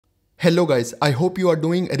Hello guys, I hope you are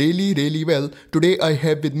doing really well. Today I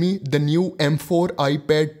have with me the new M4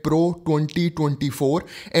 iPad Pro 2024,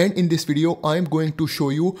 and in this video I am going to show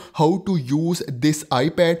you how to use this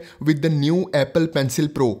iPad with the new Apple Pencil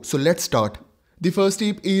Pro. So let's start. The first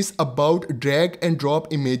tip is about drag and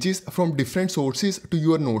drop images from different sources to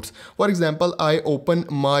your notes. For example, I open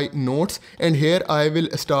my notes and here I will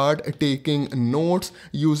start taking notes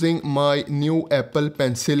using my new Apple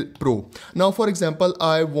Pencil Pro. Now for example,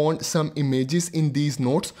 I want some images in these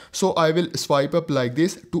notes. So I will swipe up like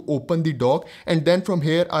this to open the dock, and then from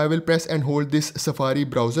here I will press and hold this Safari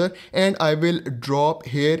browser and I will drop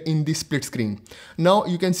here in the split screen. Now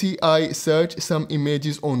you can see I search some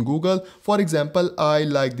images on Google. For example, I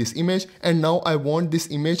like this image and now I want this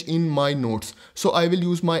image in my notes. So I will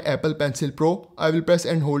use my Apple Pencil Pro. I will press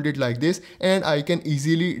and hold it like this and I can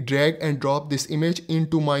easily drag and drop this image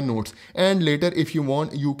into my notes. And later if you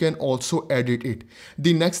want, you can also edit it.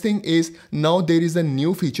 The next thing is now there is a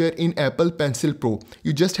new feature in Apple Pencil Pro.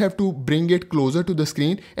 You just have to bring it closer to the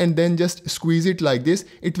screen and then just squeeze it like this.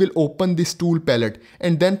 It will open this tool palette,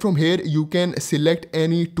 and then from here you can select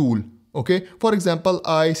any tool. Okay, for example,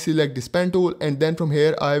 I select this pen tool and then from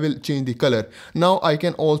here I will change the color. Now I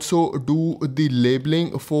can also do the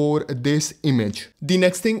labeling for this image. The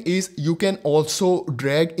next thing is you can also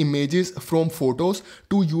drag images from photos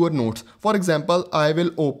to your notes. For example, I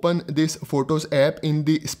will open this Photos app in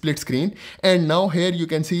the split screen, and now here you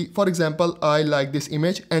can see, for example, I like this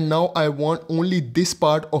image and now I want only this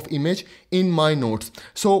part of image in my notes.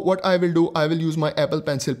 So what I will do, I will use my Apple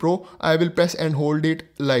Pencil Pro. I will press and hold it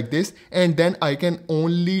like this, and then I can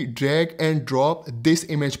only drag and drop this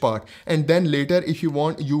image part, and then later if you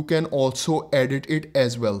want, you can also edit it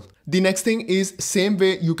as well. The next thing is same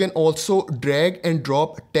way you can also drag and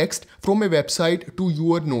drop text from a website to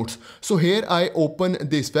your notes. So here I open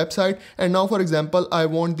this website and now for example I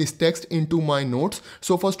want this text into my notes.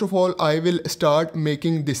 So first of all I will start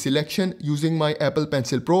making the selection using my Apple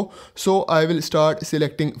Pencil Pro. So I will start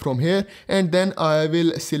selecting from here and then I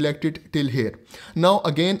will select it till here. Now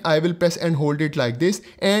again I will press and hold it like this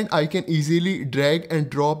and I can easily drag and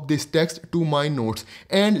drop this text to my notes,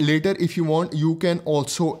 and later if you want, you can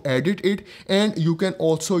also edit it, and you can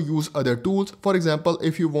also use other tools. For example,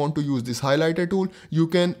 if you want to use this highlighter tool, you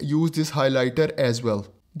can use this highlighter as well.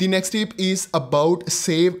 The next tip is about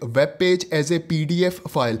save web page as a PDF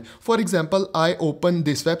file. For example, I open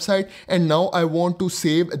this website and now I want to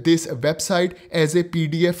save this website as a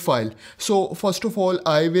PDF file. So first of all,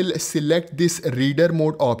 I will select this reader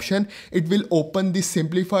mode option. It will open the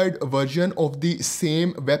simplified version of the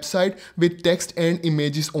same website with text and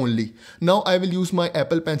images only. Now I will use my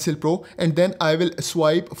Apple Pencil Pro and then I will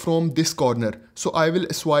swipe from this corner. So I will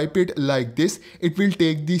swipe it like this. It will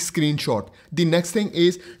take the screenshot. The next thing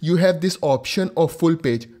is you have this option of full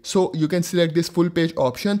page. So you can select this full page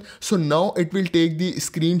option. So now it will take the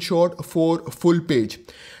screenshot for full page.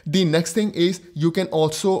 The next thing is you can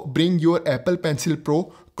also bring your Apple Pencil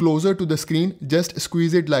Pro closer to the screen. Just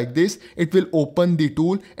squeeze it like this. It will open the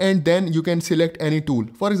tool and then you can select any tool.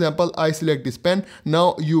 For example, I select this pen.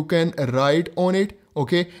 Now you can write on it.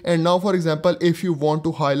 Okay, and now for example, if you want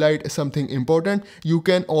to highlight something important, you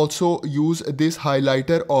can also use this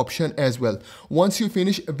highlighter option as well. Once you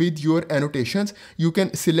finish with your annotations, you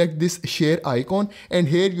can select this share icon and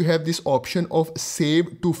here you have this option of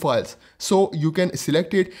save to files. So you can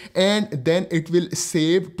select it and then it will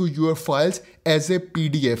save to your files as a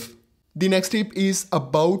PDF. The next tip is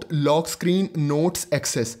about lock screen notes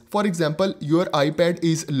access. For example, your iPad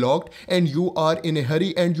is locked and you are in a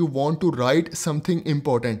hurry and you want to write something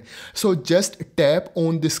important. So just tap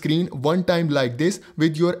on the screen one time like this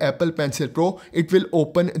with your Apple Pencil Pro. It will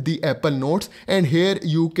open the Apple Notes and here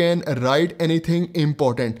you can write anything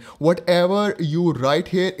important. Whatever you write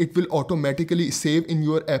here, it will automatically save in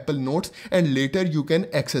your Apple Notes and later you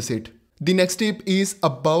can access it. The next tip is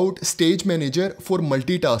about Stage Manager for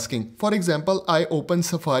multitasking. For example, I open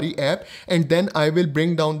Safari app and then I will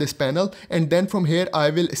bring down this panel and then from here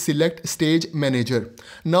I will select Stage Manager.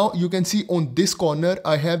 Now you can see on this corner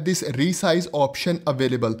I have this resize option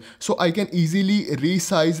available. So I can easily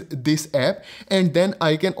resize this app and then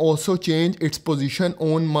I can also change its position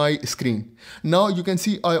on my screen. Now you can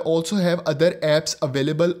see I also have other apps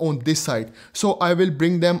available on this side. So I will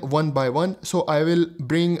bring them one by one. So I will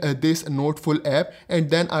bring this Noteful app and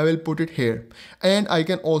then I will put it here, and I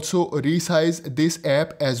can also resize this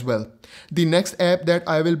app as well. The next app that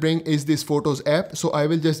I will bring is this Photos app. So I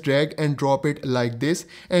will just drag and drop it like this,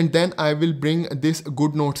 and then I will bring this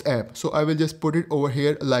Good Notes app. So I will just put it over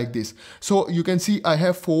here like this. So you can see I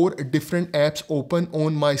have 4 different apps open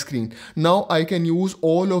on my screen. Now I can use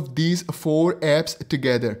all of these 4 apps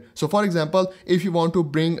together. So for example, if you want to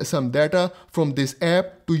bring some data from this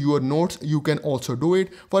app to your notes, you can also do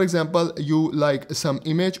it. For example, you like some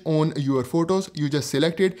image on your photos, you just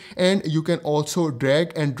select it, and you can also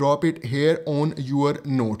drag and drop it here on your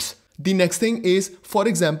notes. The next thing is, for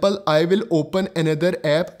example, I will open another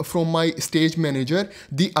app from my stage manager.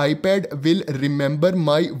 The iPad will remember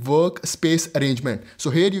my workspace arrangement. So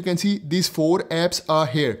here you can see these 4 apps are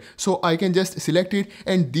here. So I can just select it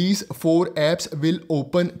and these 4 apps will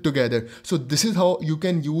open together. So this is how you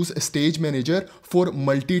can use stage manager for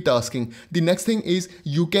multitasking. The next thing is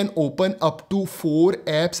you can open up to 4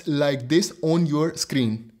 apps like this on your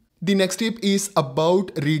screen. The next tip is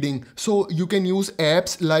about reading. So you can use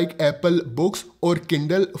apps like Apple Books or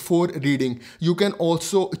Kindle for reading. You can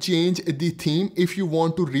also change the theme if you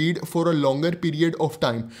want to read for a longer period of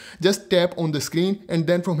time. Just tap on the screen and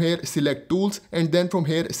then from here select tools, and then from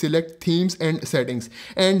here select themes and settings,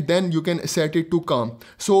 and then you can set it to calm.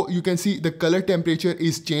 So you can see the color temperature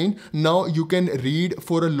is changed. Now you can read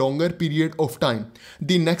for a longer period of time.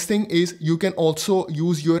 The next thing is you can also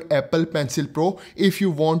use your Apple Pencil Pro if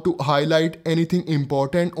you want to highlight anything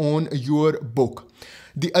important on your book.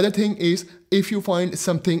 The other thing is, if you find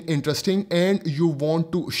something interesting and you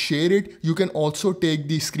want to share it, you can also take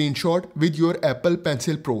the screenshot with your Apple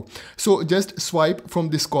Pencil Pro. So just swipe from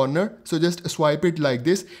this corner. So just swipe it like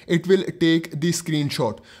this. It will take the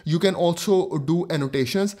screenshot. You can also do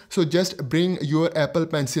annotations. So just bring your Apple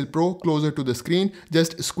Pencil Pro closer to the screen.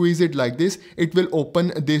 Just squeeze it like this. It will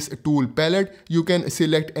open this tool palette. You can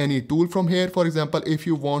select any tool from here. For example, if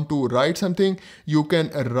you want to write something, you can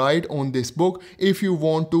write on this book. If you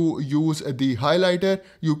want to use the highlighter,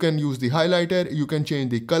 you can use the highlighter. You can change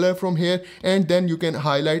the color from here, and then you can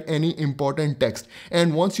highlight any important text.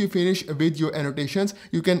 And once you finish with your annotations,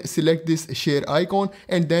 you can select this share icon,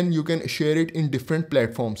 and then you can share it in different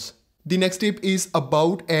platforms. The next tip is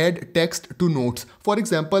about add text to notes. For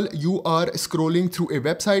example, you are scrolling through a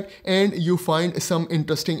website and you find some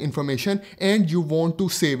interesting information and you want to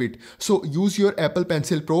save it. So use your Apple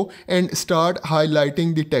Pencil Pro and start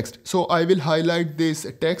highlighting the text. So I will highlight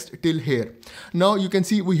this text till here. Now you can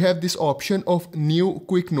see we have this option of new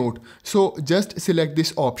quick note. So just select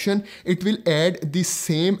this option. It will add the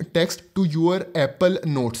same text to your Apple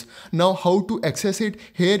Notes. Now how to access it?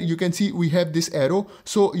 Here you can see we have this arrow.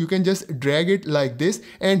 So you can just drag it like this,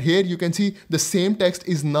 and here you can see the same text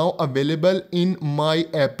is now available in my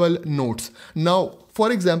Apple Notes. Now for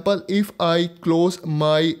example, if I close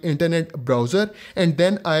my internet browser and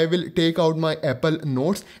then I will take out my Apple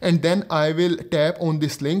Notes and then I will tap on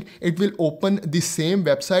this link, it will open the same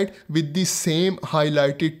website with the same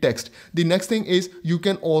highlighted text. The next thing is you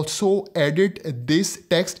can also edit this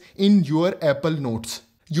text in your Apple Notes.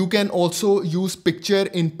 You can also use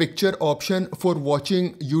picture-in-picture option for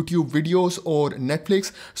watching YouTube videos or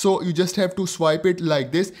Netflix. So you just have to swipe it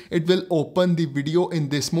like this. It will open the video in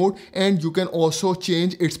this mode, and you can also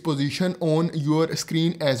change its position on your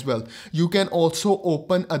screen as well. You can also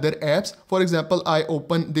open other apps. For example, I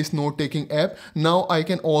open this note-taking app. Now I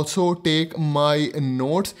can also take my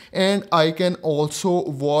notes and I can also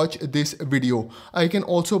watch this video. I can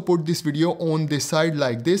also put this video on this side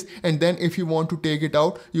like this, and then if you want to take it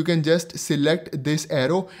out, you can just select this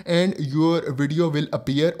arrow and your video will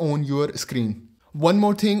appear on your screen. One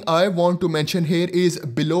more thing I want to mention here is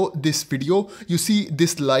below this video, you see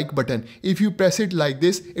this like button. If you press it like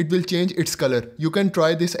this, it will change its color. You can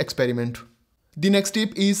try this experiment. The next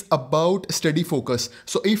tip is about study focus.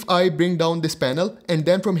 So if I bring down this panel and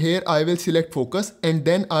then from here I will select focus and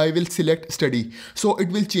then I will select study. So it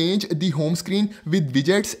will change the home screen with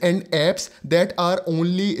widgets and apps that are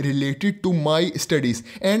only related to my studies,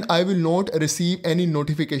 and I will not receive any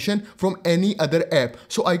notification from any other app.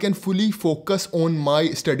 So I can fully focus on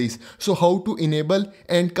my studies. So how to enable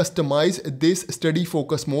and customize this study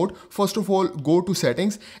focus mode? First of all, go to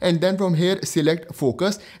settings and then from here select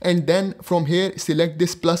focus, and then from here select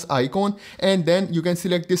this plus icon, and then you can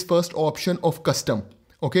select this first option of custom.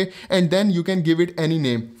 Okay, and then you can give it any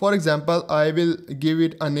name. For example, I will give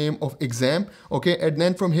it a name of exam. Okay, and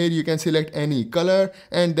then from here you can select any color,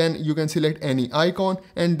 and then you can select any icon,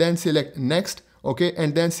 and then select next. Okay,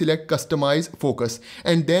 and then select customize focus,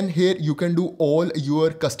 and then here you can do all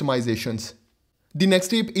your customizations. The next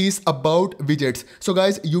tip is about widgets. So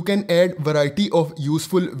guys, you can add variety of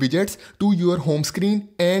useful widgets to your home screen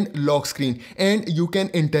and lock screen, and you can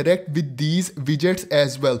interact with these widgets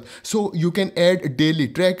as well. So you can add daily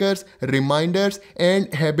trackers, reminders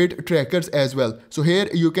and habit trackers as well. So here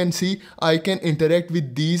you can see I can interact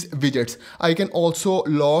with these widgets. I can also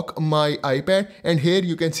lock my iPad, and here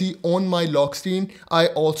you can see on my lock screen I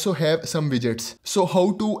also have some widgets. So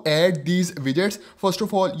how to add these widgets? First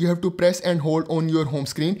of all, you have to press and hold on your home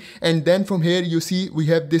screen, and then from here you see we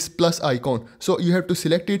have this plus icon, so you have to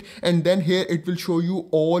select it, and then here it will show you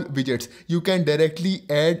all widgets. You can directly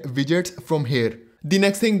add widgets from here. The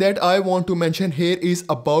next thing that I want to mention here is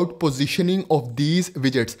about positioning of these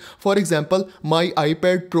widgets. For example, my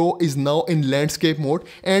iPad Pro is now in landscape mode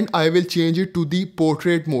and I will change it to the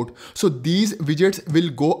portrait mode. So these widgets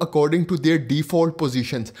will go according to their default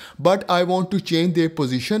positions, but I want to change their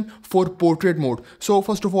position for portrait mode. So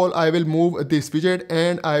first of all, I will move this widget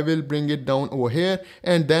and I will bring it down over here,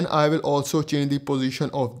 and then I will also change the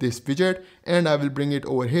position of this widget and I will bring it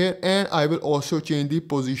over here, and I will also change the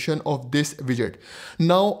position of this widget.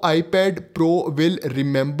 Now iPad Pro will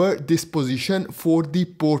remember this position for the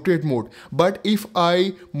portrait mode, but if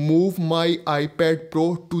I move my iPad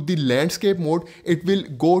Pro to the landscape mode, it will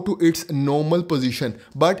go to its normal position.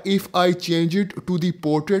 But if I change it to the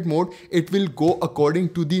portrait mode, it will go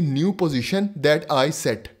according to the new position that I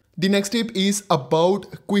set. The next tip is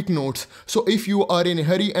about quick notes. So if you are in a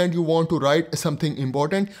hurry and you want to write something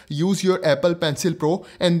important, use your Apple Pencil Pro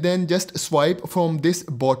and then just swipe from this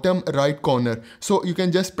bottom right corner. So you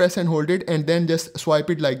can just press and hold it and then just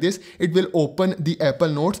swipe it like this. It will open the Apple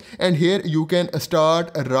Notes, and here you can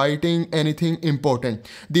start writing anything important.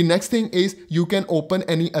 The next thing is you can open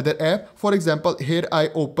any other app. For example, here I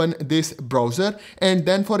open this browser, and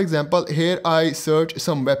then for example here I search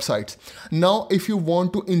some websites. Now if you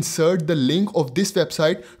want to insert the link of this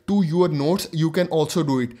website to your notes, you can also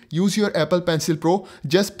do it. Use your Apple Pencil Pro,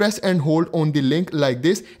 just press and hold on the link like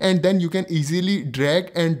this, and then you can easily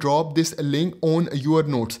drag and drop this link on your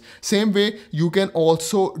notes. Same way you can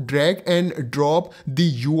also drag and drop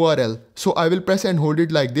the URL. So I will press and hold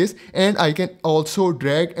it like this, and I can also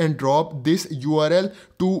drag and drop this URL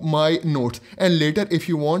to my notes, and later if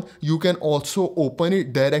you want you can also open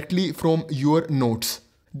it directly from your notes.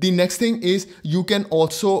 The next thing is you can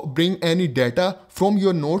also bring any data from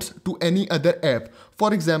your notes to any other app.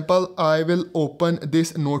 For example, I will open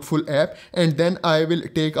this Noteful app and then I will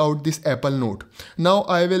take out this Apple Note. Now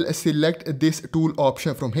I will select this tool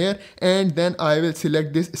option from here, and then I will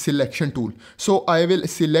select this selection tool. So I will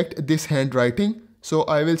select this handwriting. So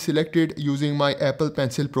I will select it using my Apple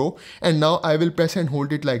Pencil Pro, and now I will press and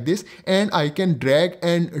hold it like this, and I can drag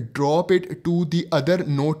and drop it to the other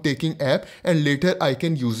note-taking app, and later I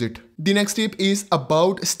can use it. The next tip is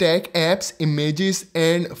about stack apps, images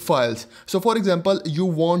and files. So for example, you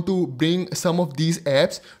want to bring some of these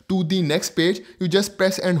apps to the next page. You just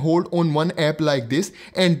press and hold on one app like this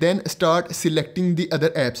and then start selecting the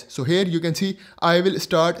other apps. So here you can see I will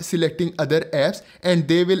start selecting other apps and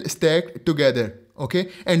they will stack together.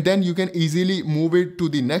 Okay, and then you can easily move it to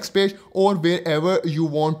the next page or wherever you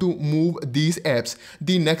want to move these apps.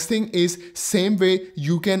 The next thing is same way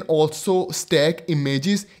you can also stack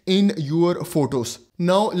images in your photos.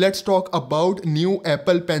 Now let's talk about new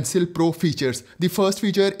Apple Pencil Pro features. The first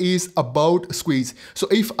feature is about squeeze. So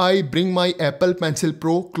if I bring my Apple Pencil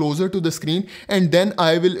Pro closer to the screen and then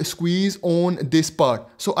I will squeeze on this part.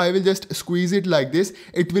 So I will just squeeze it like this.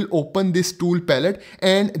 It will open this tool palette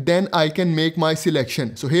and then I can make my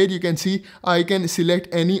selection. So here you can see I can select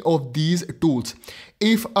any of these tools.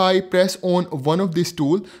 If I press on one of these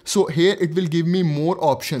tools, so here it will give me more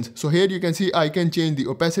options. So here you can see I can change the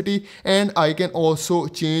opacity and I can also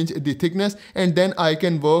change the thickness, and then I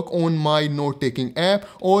can work on my note-taking app,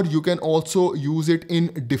 or you can also use it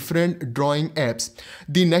in different drawing apps.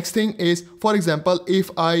 The next thing is, for example, if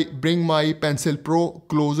I bring my Pencil Pro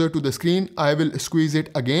closer to the screen, I will squeeze it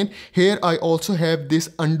again. Here I also have this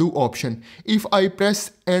undo option. If I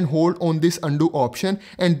press and hold on this undo option,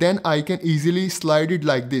 and then I can easily slide it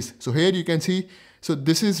like this. So here you can see, so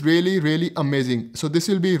this is really amazing. So this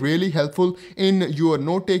will be really helpful in your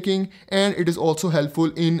note taking, and it is also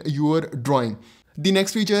helpful in your drawing. The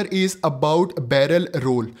next feature is about barrel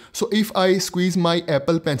roll. So if I squeeze my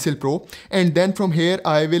Apple Pencil Pro and then from here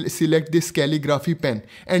I will select this calligraphy pen,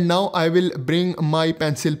 and now I will bring my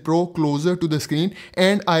Pencil Pro closer to the screen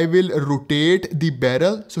and I will rotate the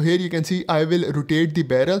barrel. So here you can see I will rotate the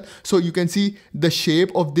barrel, so you can see the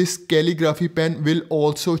shape of this calligraphy pen will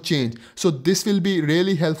also change. So this will be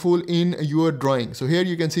really helpful in your drawing. So here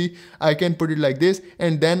you can see I can put it like this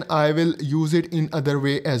and then I will use it in other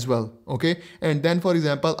way as well. Okay, and and then for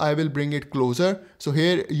example I will bring it closer. So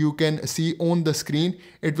here you can see on the screen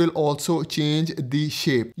it will also change the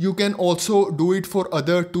shape. You can also do it for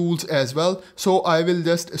other tools as well. So I will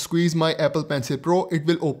just squeeze my Apple Pencil Pro, it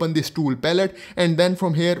will open this tool palette, and then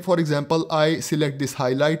from here for example I select this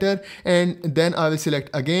highlighter, and then I will select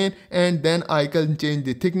again, and then I can change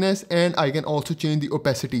the thickness, and I can also change the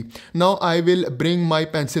opacity. Now I will bring my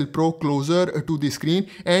Pencil Pro closer to the screen,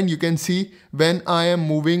 and you can see when I am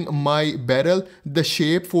moving my barrel, the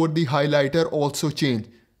shape for the highlighter also change.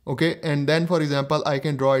 Okay, and then for example I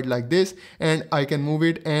can draw it like this, and I can move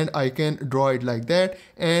it, and I can draw it like that,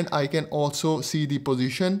 and I can also see the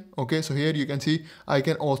position. Okay, so here you can see I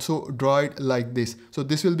can also draw it like this. So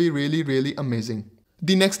this will be really amazing.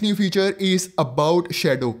 The next new feature is about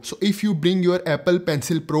shadow. So if you bring your Apple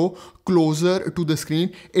Pencil Pro closer to the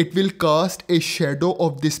screen, it will cast a shadow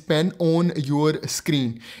of this pen on your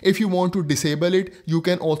screen. If you want to disable it, you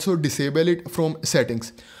can also disable it from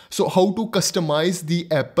settings. So how to customize the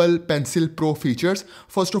Apple Pencil Pro features?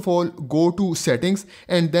 First of all, go to settings,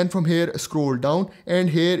 and then from here scroll down, and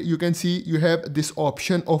here you can see you have this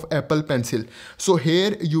option of Apple Pencil. So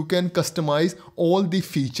here you can customize all the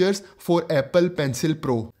features for Apple Pencil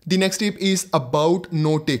Pro. The next tip is about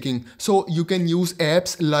note taking. So you can use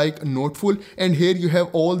apps like Noteful, and here you have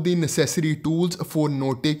all the necessary tools for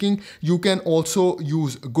note taking. You can also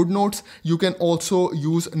use GoodNotes. You can also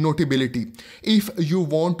use Notability. If you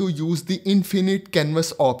want to use the infinite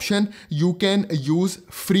canvas option, you can use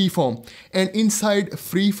Freeform, and inside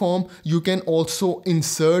Freeform you can also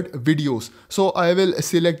insert videos. So I will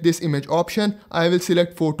select this image option, I will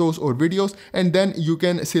select photos or videos, and then you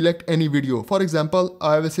can select any video. For example,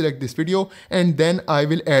 I will select this video, and then I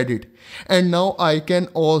will add it. And now I can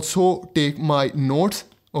also take my notes.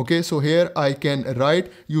 Okay, so here I can write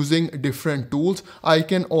using different tools. I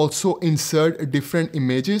can also insert different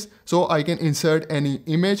images. So I can insert any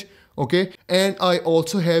image. Okay, and I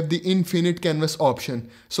also have the infinite canvas option.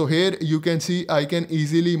 So here you can see I can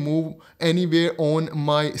easily move anywhere on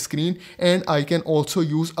my screen, and I can also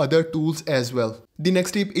use other tools as well. The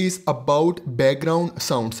next tip is about background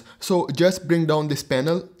sounds. So just bring down this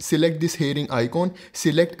panel, select this herring icon,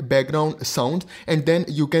 select background sounds, and then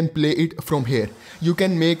you can play it from here. You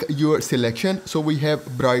can make your selection. So we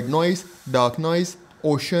have bright noise, dark noise,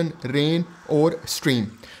 ocean, rain, or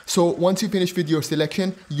stream. So once you finish with your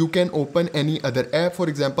selection, you can open any other app. For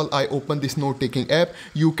example, I open this note-taking app.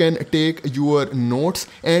 You can take your notes,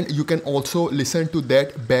 and you can also listen to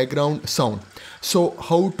that background sound. So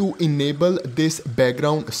how to enable this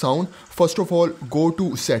background sound? First of all, go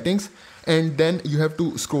to settings, and then you have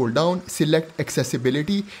to scroll down, select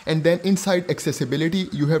accessibility, and then inside accessibility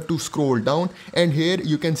you have to scroll down, and here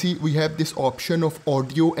you can see we have this option of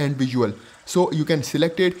audio and visual. So you can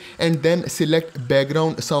select it, and then select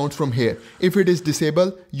background sounds from here. If it is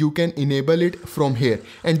disabled, you can enable it from here,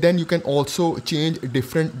 and then you can also change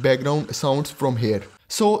different background sounds from here.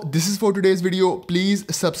 So this is for today's video. Please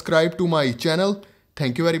subscribe to my channel.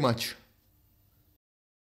 Thank you very much.